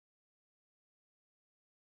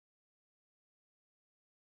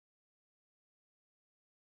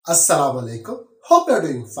Assalamu alaikum. Hope you are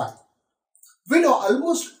doing fine. We know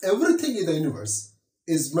almost everything in the universe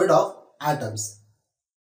is made of atoms,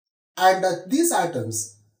 and these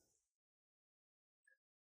atoms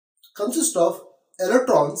consist of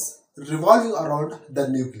electrons revolving around the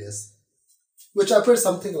nucleus, which appears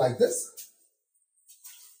something like this.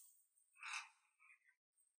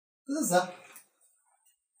 This is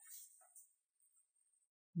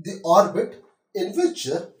the orbit in which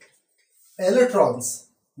electrons,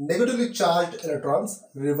 negatively charged electrons,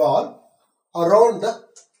 revolve around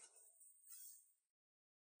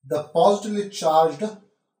the positively charged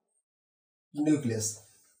nucleus.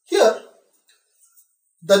 Here,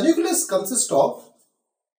 the nucleus consists of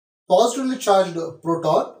positively charged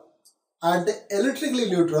proton and electrically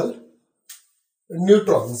neutral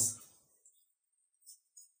neutrons.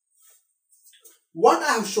 What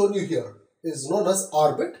I have shown you here is known as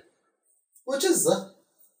orbit, which is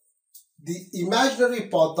the imaginary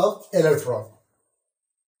path of electron.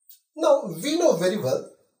 Now, we know very well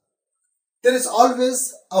there is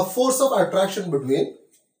always a force of attraction between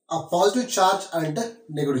a positive charge and a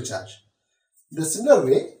negative charge. In a similar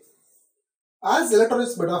way, as electron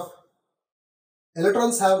is made of,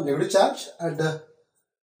 electrons have negative charge and the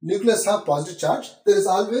nucleus have positive charge, there is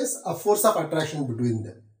always a force of attraction between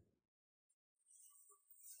them.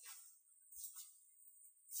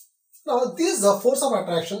 Now, this force of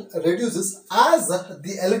attraction reduces as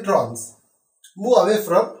the electrons move away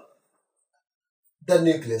from the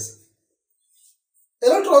nucleus.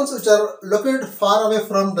 Electrons which are located far away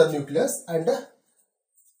from the nucleus and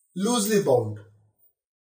loosely bound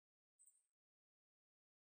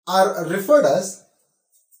are referred as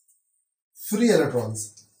free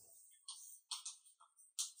electrons.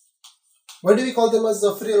 Why do we call them as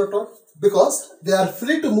a free electron? Because they are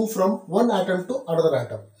free to move from one atom to another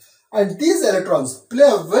atom. And these electrons play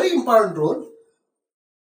a very important role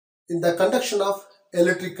in the conduction of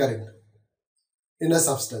electric current in a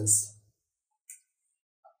substance.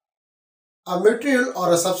 A material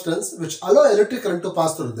or a substance which allow electric current to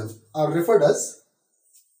pass through them are referred as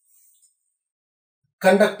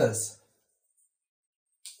conductors.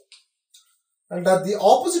 And the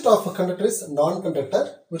opposite of a conductor is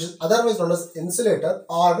non-conductor, which is otherwise known as insulator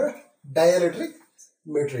or dielectric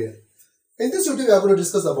material. In this video, we are going to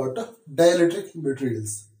discuss about dielectric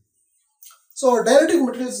materials. So, dielectric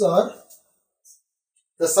materials are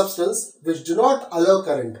the substance which do not allow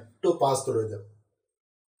current to pass through them,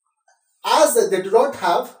 as they do not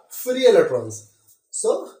have free electrons,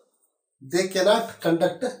 so they cannot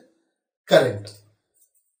conduct current.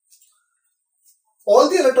 All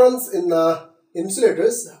the electrons in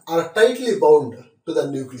insulators are tightly bound to the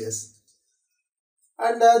nucleus.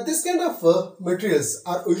 And this kind of materials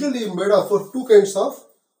are usually made of two kinds of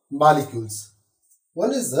molecules.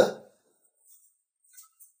 One is the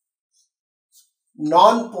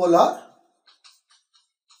non-polar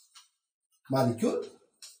molecule.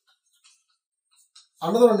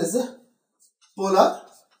 Another one is a polar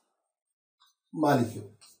molecule.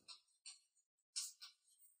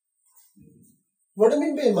 What do you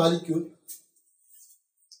mean by a molecule?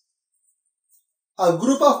 A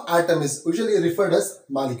group of atoms is usually referred as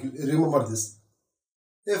molecule. Remember this.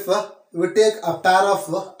 If we take a pair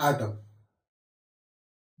of atoms,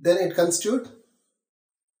 then it constitutes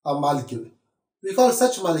a molecule. We call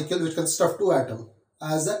such molecule which consists of two atoms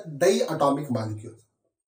as a diatomic molecule.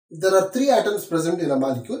 If there are three atoms present in a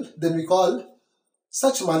molecule, then we call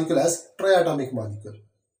such molecule as triatomic molecule.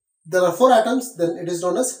 If there are four atoms, then it is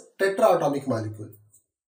known as tetraatomic molecule.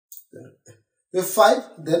 If 5,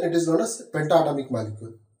 then it is known as pentaatomic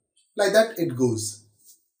molecule. Like that it goes.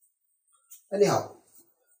 Anyhow,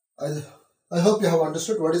 I hope you have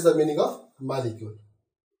understood what is the meaning of molecule.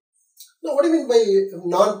 Now, what do you mean by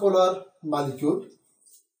non-polar molecule?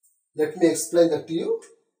 Let me explain that to you.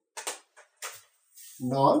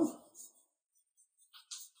 Non-polar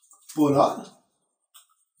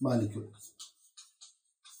molecule.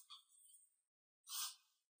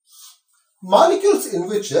 Molecules in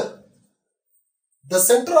which the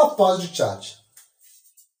center of positive charge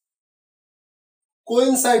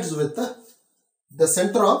coincides with the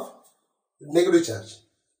center of negative charge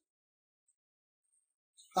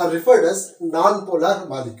are referred as non-polar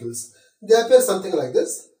molecules. They appear something like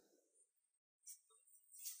this.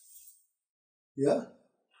 Yeah.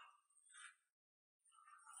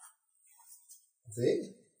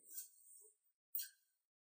 See.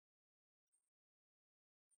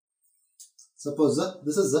 Suppose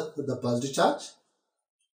this is the positive charge.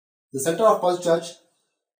 The center of positive charge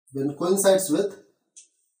when coincides with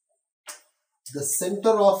the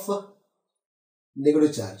center of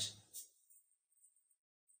negative charge,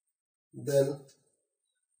 then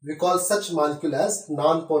We call such molecule as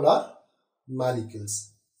non-polar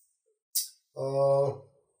molecules.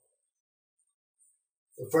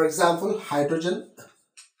 For example, hydrogen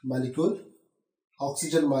molecule,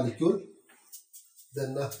 oxygen molecule,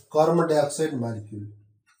 then carbon dioxide molecule.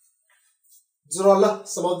 These are all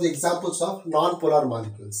some of the examples of non-polar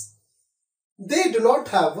molecules. They do not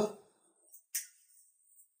have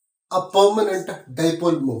a permanent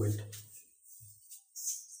dipole moment.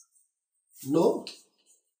 No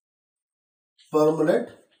permanent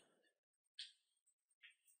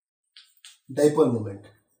dipole moment.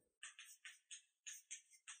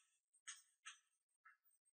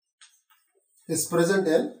 Is present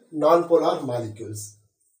in non-polar molecules.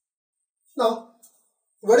 Now,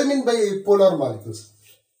 what do you mean by polar molecules?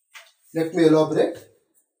 Let me elaborate.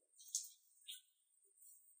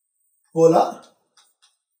 Polar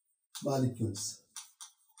molecules.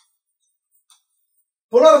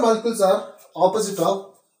 Polar molecules are opposite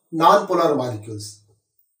of non-polar molecules.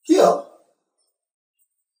 Here,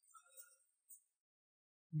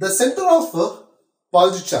 the center of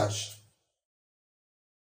positive charge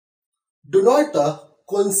do not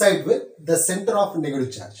coincide with the center of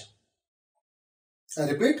negative charge. I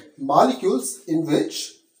repeat, molecules in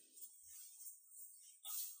which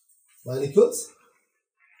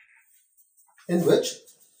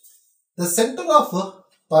the center of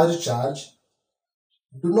positive charge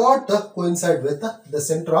do not coincide with the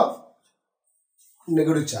center of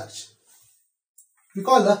negative charge. We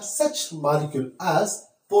call such molecule as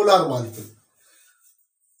polar molecule.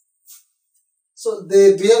 So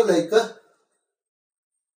they behave like a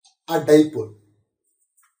dipole.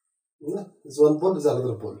 This one pole is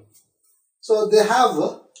another pole. So they have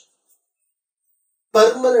a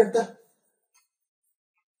permanent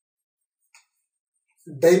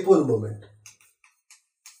dipole moment.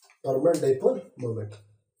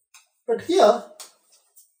 But here,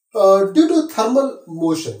 due to thermal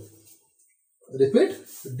motion, repeat,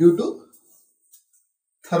 due to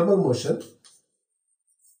thermal motion,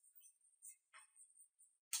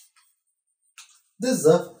 these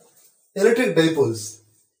electric dipoles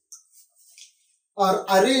are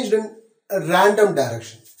arranged in a random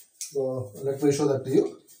direction. So let me show that to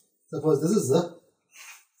you. Suppose this is a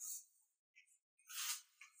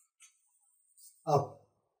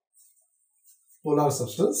polar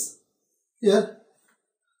substance. Here,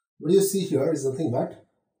 what you see here is nothing but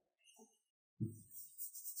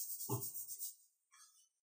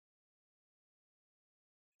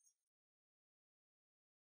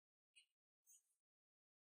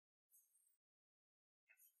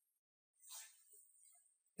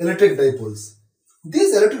electric dipoles.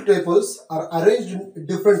 These electric dipoles are arranged in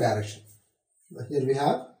different directions. Here we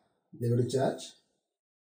have negative charge.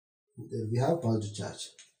 There we have positive charge.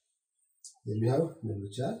 Here we have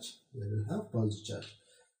negative charge. Here we have positive charge.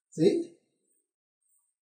 See?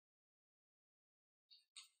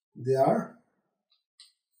 They are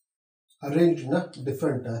arranged in a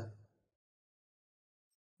different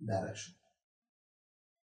direction.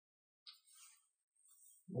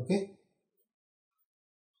 Okay?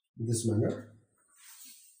 In this manner.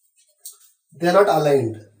 They are not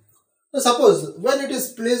aligned. Now suppose when it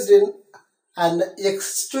is placed in an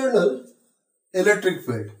external electric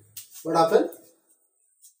field, what happens?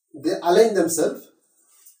 They align themselves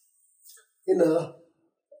in a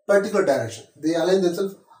particular direction. They align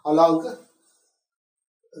themselves along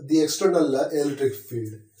the external electric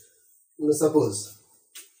field. Now suppose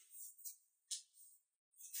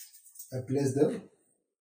I place them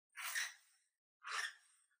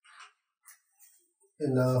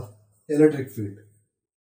in a electric field.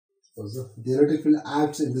 So the electric field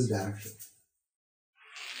acts in this direction.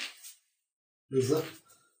 This is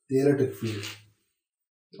the electric field.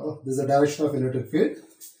 This is the direction of electric field.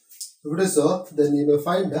 If it is so, then you may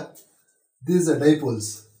find these are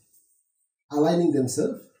dipoles aligning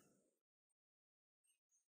themselves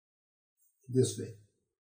this way.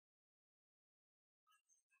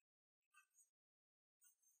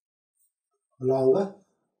 Along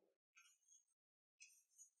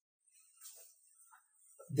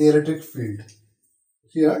the electric field.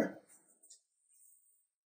 Here,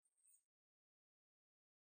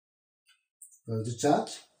 the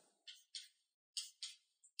charge,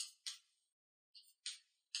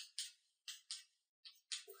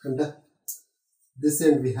 and this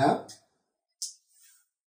end we have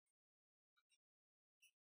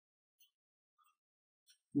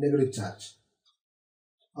negative charge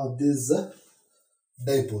of these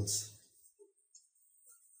dipoles.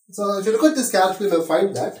 So if you look at this carefully, you will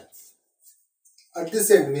find that at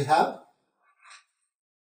this end we have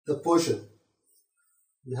the portion.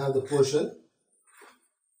 We have the portion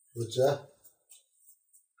which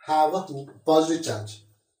have a positive charge.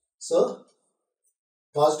 So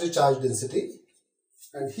positive charge density,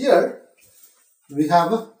 and here we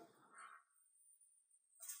have a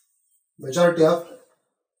majority of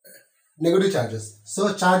negative charges.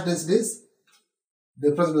 So charge density is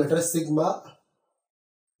represented letter sigma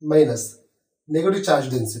minus negative charge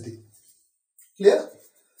density. Clear?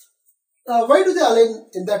 Why do they align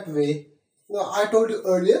in that way? Now, I told you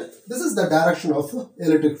earlier, this is the direction of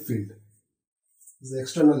electric field. This is the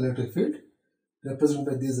external electric field represented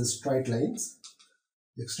by these straight lines.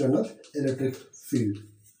 External electric field.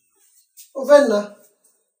 When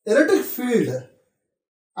electric field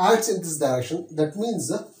acts in this direction, that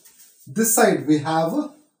means this side we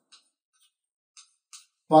have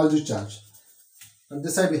positive charge and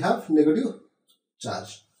this side we have negative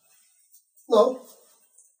charge. Now,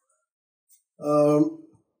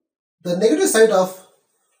 the negative side of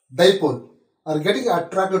dipole are getting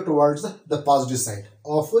attracted towards the positive side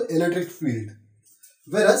of electric field,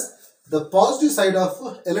 whereas the positive side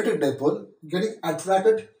of electric dipole getting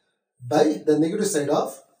attracted by the negative side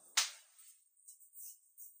of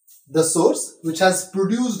the source which has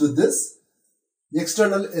produced this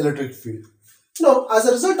external electric field. Now, as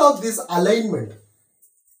a result of this alignment,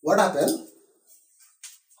 what happened?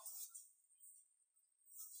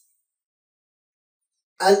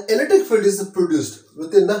 An electric field is produced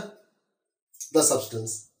within the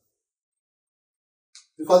substance.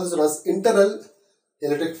 We call this one as internal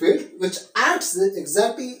electric field, which acts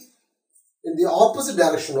exactly in the opposite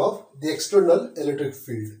direction of the external electric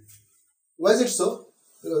field. Why is it so?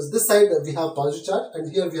 Because this side we have positive charge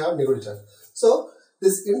and here we have negative charge. So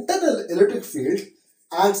this internal electric field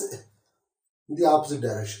acts in the opposite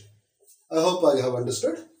direction. I hope I have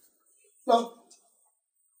understood. Now,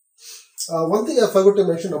 one thing I forgot to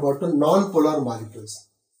mention about the non-polar molecules.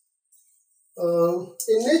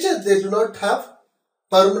 In nature, they do not have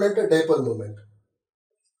permanent dipole moment.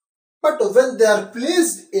 But when they are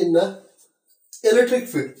placed in electric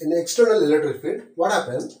field, in external electric field, what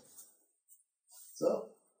happens? So,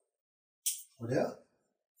 here,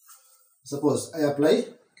 suppose I apply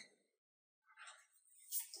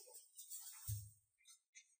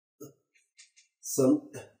some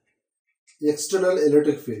external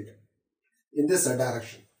electric field in this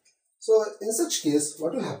direction. So, in such case,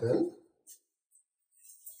 what will happen?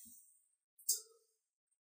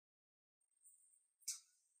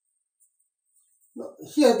 Now,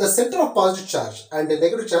 here the center of positive charge and the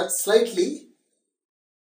negative charge slightly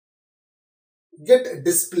get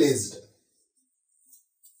displaced.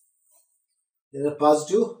 Here a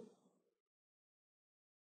positive,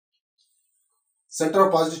 center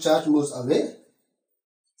of positive charge moves away,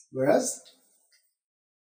 whereas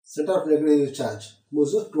center of negative charge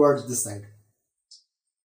moves towards this side,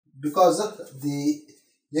 because the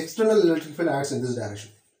external electric field acts in this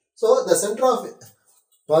direction. So the center of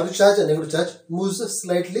positive charge and negative charge moves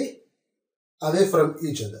slightly away from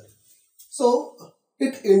each other. So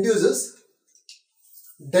it induces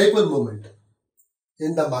dipole moment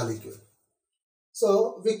in the molecule.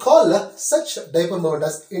 So we call such dipole moment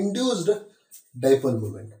as induced dipole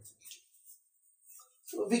moment.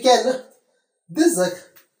 So we can, this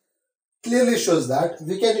clearly shows that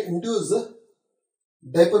we can induce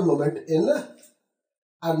dipole moment in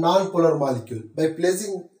a non-polar molecule by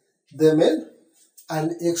placing them in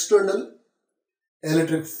an external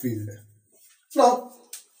electric field. Now,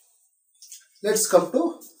 let's come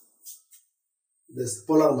to this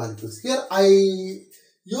polar molecules. Here I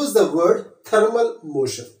use the word thermal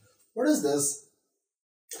motion. What is this?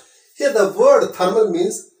 Here the word thermal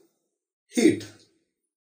means heat.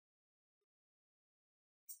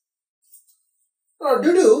 Now,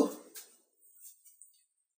 due to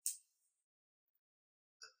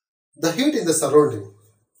the heat in the surrounding,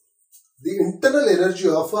 the internal energy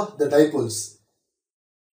of the dipoles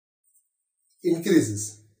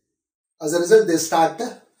increases. As a result, they start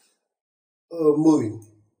moving.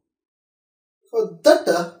 So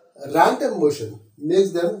that random motion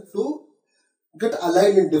makes them to get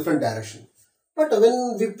aligned in different direction. But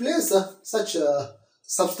when we place such a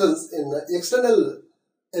substance in external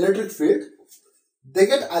electric field, they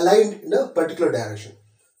get aligned in a particular direction.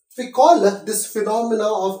 We call this phenomena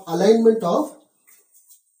of alignment of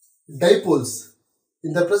dipoles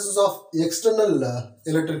in the presence of external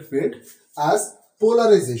electric field as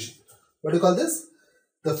polarization. What do you call this?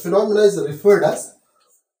 The phenomena is referred as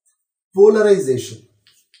polarization.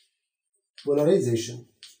 Polarization.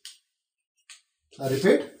 I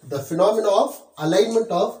repeat, the phenomena of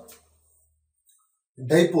alignment of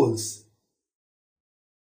dipoles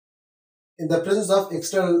in the presence of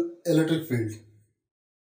external electric field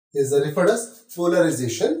is referred as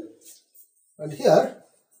polarization. And here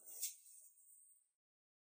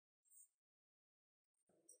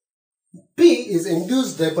P is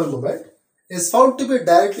induced dipole moment, is found to be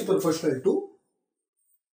directly proportional to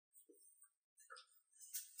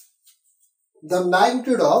the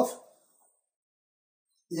magnitude of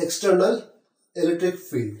the external electric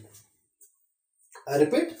field. I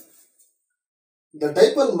repeat, the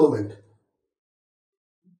dipole moment,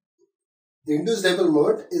 the induced dipole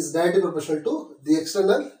moment is directly proportional to the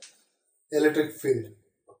external electric field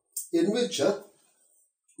in which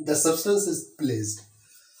the substance is placed.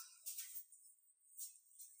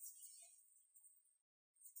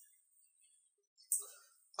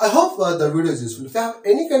 I hope the video is useful. If you have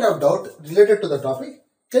any kind of doubt related to the topic,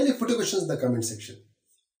 kindly put your questions in the comment section.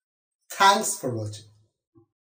 Thanks for watching.